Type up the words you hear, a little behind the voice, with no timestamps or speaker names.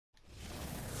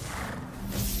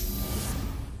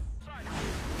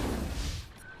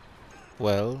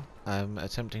Well, I'm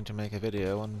attempting to make a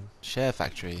video on Share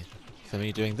Factory for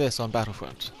me doing this on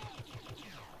Battlefront.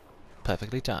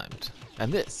 Perfectly timed.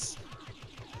 And this!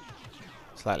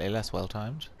 Slightly less well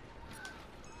timed.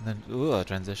 And then, ooh, a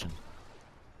transition.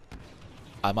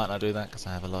 I might not do that because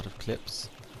I have a lot of clips.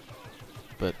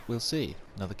 But we'll see.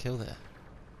 Another kill there.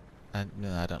 And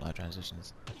no, I don't like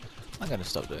transitions. I'm going to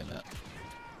stop doing that.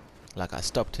 Like I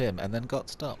stopped him and then got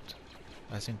stopped.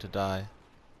 I seem to die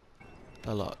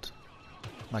a lot.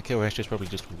 My kill ratio is probably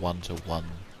just 1 to 1.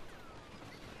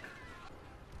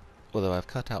 Although I've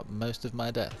cut out most of my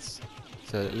deaths.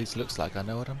 So it at least looks like I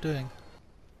know what I'm doing.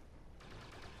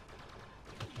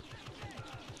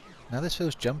 Now this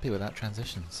feels jumpy without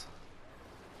transitions.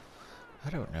 I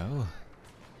don't know.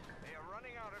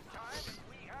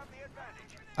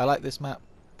 I like this map,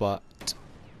 but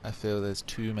I feel there's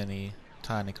too many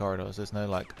tiny corridors. There's no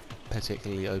like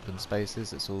particularly open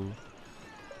spaces. It's all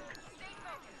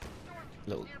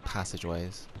little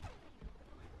passageways.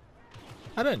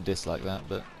 I don't dislike that,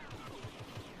 but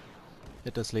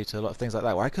it does lead to a lot of things like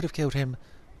that where I could have killed him,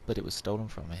 but it was stolen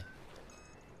from me.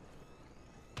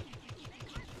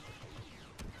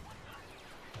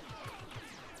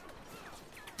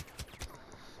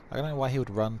 I don't know why he would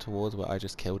run towards where I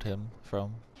just killed him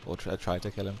from, or tried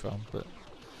to kill him from, but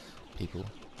people.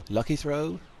 Lucky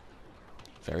throw.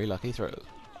 Very lucky throw.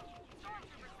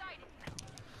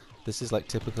 This is like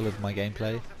typical of my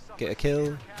gameplay. Get a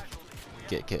kill,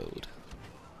 get killed.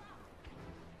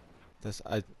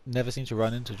 I never seem to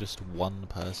run into just one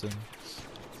person,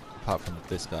 apart from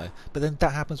this guy. But then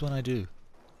that happens when I do.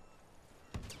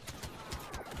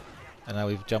 And now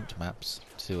we've jumped maps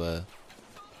to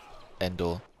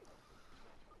Endor.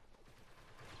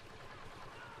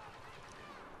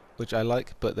 Which I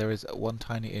like, but there is one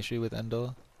tiny issue with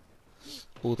Endor.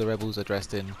 All the rebels are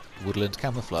dressed in woodland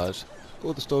camouflage.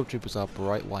 All the stormtroopers are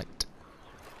bright white.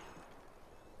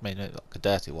 I mean, not like a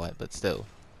dirty white, but still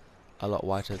a lot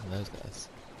whiter than those guys.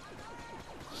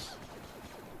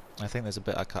 I think there's a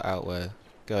bit I cut out where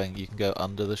you can go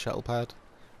under the shuttle pad,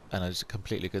 and I just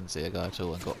completely couldn't see a guy at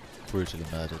all and got brutally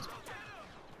murdered.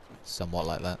 Somewhat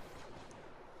like that.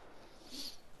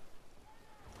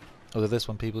 Although this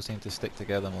one people seem to stick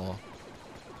together more,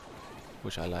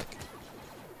 which I like.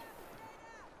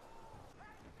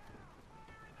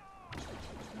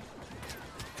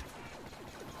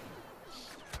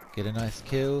 Get a nice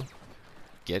kill,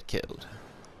 get killed.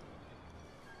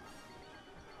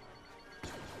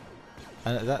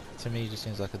 And that to me just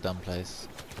seems like a dumb place.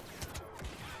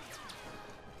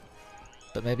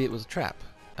 But maybe it was a trap,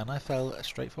 and I fell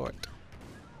straight for it.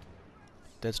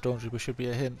 Dead stormtrooper should be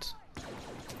a hint.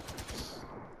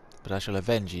 But I shall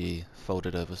avenge ye,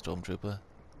 folded over stormtrooper.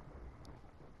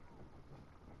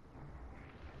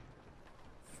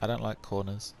 I don't like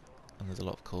corners, and there's a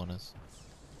lot of corners.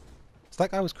 It's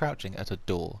like I was crouching at a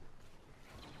door,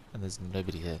 and there's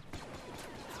nobody here.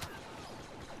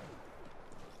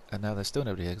 And now there's still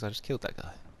nobody here because I just killed that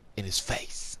guy. In his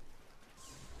face!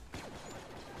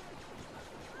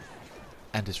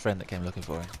 And his friend that came looking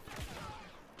for him.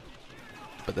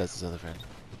 But there's his other friend.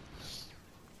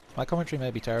 My commentary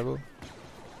may be terrible,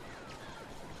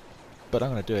 but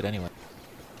I'm going to do it anyway.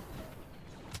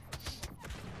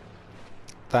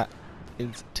 That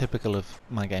is typical of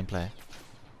my gameplay.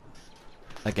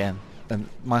 Again, and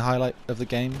my highlight of the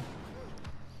game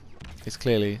is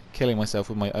clearly killing myself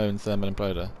with my own thermal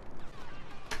imploder.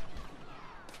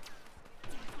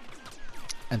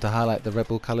 And to highlight the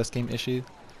rebel colour scheme issue,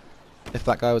 if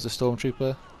that guy was a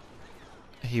stormtrooper,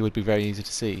 he would be very easy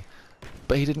to see.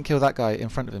 But he didn't kill that guy in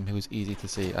front of him who was easy to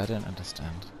see. I don't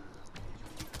understand.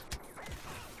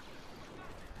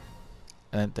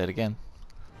 And then dead again.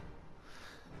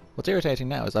 What's irritating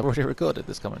now is I've already recorded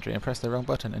this commentary and pressed the wrong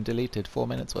button and deleted 4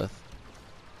 minutes worth.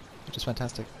 Which is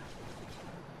fantastic.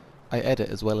 I edit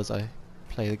as well as I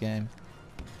play the game,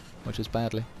 which is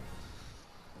badly.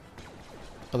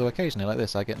 Although occasionally like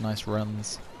this I get nice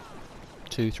runs.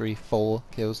 2, 3, 4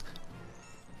 kills.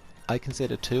 I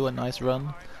consider 2 a nice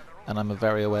run, and I'm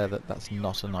very aware that that's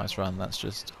not a nice run. That's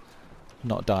just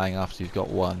not dying after you've got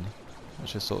 1,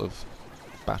 which is sort of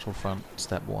Battlefront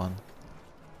step 1.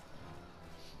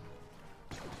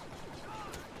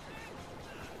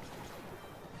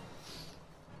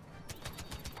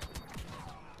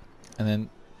 And then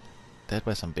dead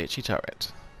by some bitchy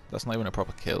turret. That's not even a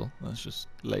proper kill, that's just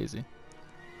lazy.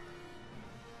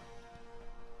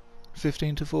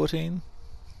 15 to 14.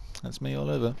 That's me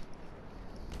all over.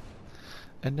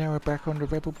 And now we're back on the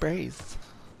rebel base.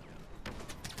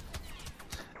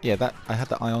 Yeah, that I had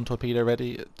the ion torpedo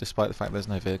ready, despite the fact there's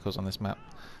no vehicles on this map.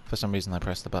 For some reason I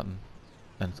pressed the button,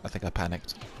 and I think I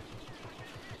panicked.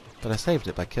 But I saved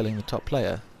it by killing the top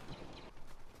player.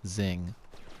 Zing.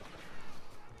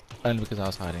 Only because I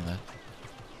was hiding there.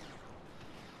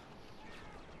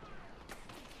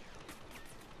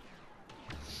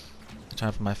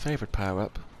 Time for my favourite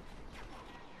power-up.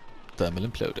 Thermal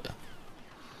Imploder.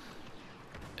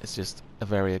 It's just a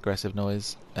very aggressive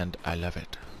noise, and I love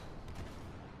it.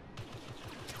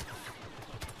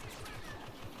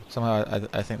 Somehow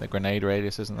I think the grenade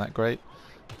radius isn't that great.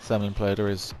 Thermal Imploder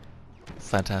is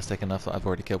fantastic enough that I've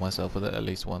already killed myself with it at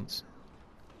least once.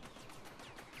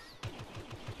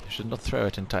 I should not throw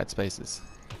it in tight spaces.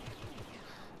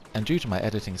 And due to my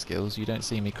editing skills, you don't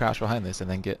see me crouch behind this and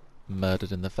then get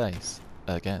murdered in the face.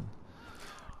 Again.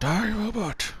 Die,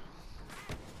 robot!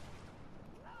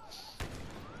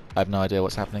 I have no idea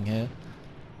what's happening here,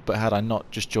 but had I not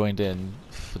just joined in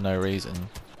for no reason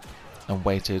and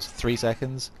waited 3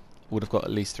 seconds, would have got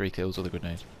at least 3 kills with a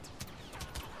grenade.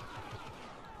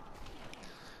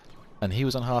 And he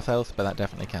was on half health, but that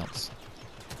definitely counts.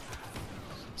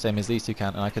 Same as these two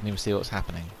count, and I couldn't even see what was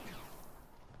happening.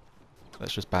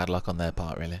 That's just bad luck on their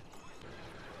part, really.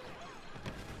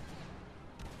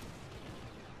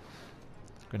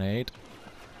 Grenade,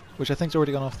 which I think's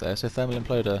already gone off there, so Thermal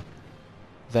Imploder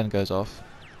then goes off.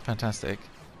 Fantastic.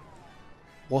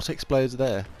 What explodes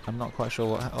there? I'm not quite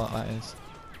sure what that is.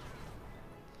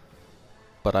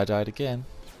 But I died again.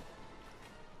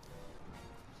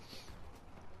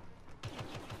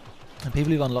 And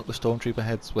people who've unlocked the Stormtrooper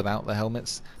heads without the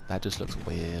helmets, that just looks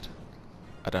weird.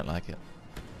 I don't like it.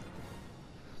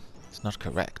 It's not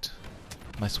correct.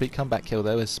 My sweet comeback kill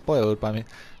though is spoiled by me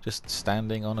just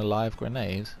standing on a live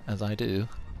grenade, as I do.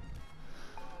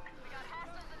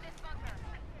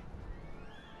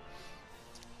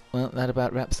 Well, that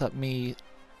about wraps up me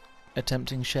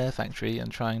attempting Share Factory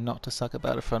and trying not to suck at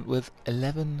Battlefront with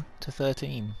 11 to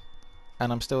 13.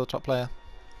 And I'm still a top player.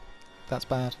 That's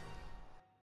bad.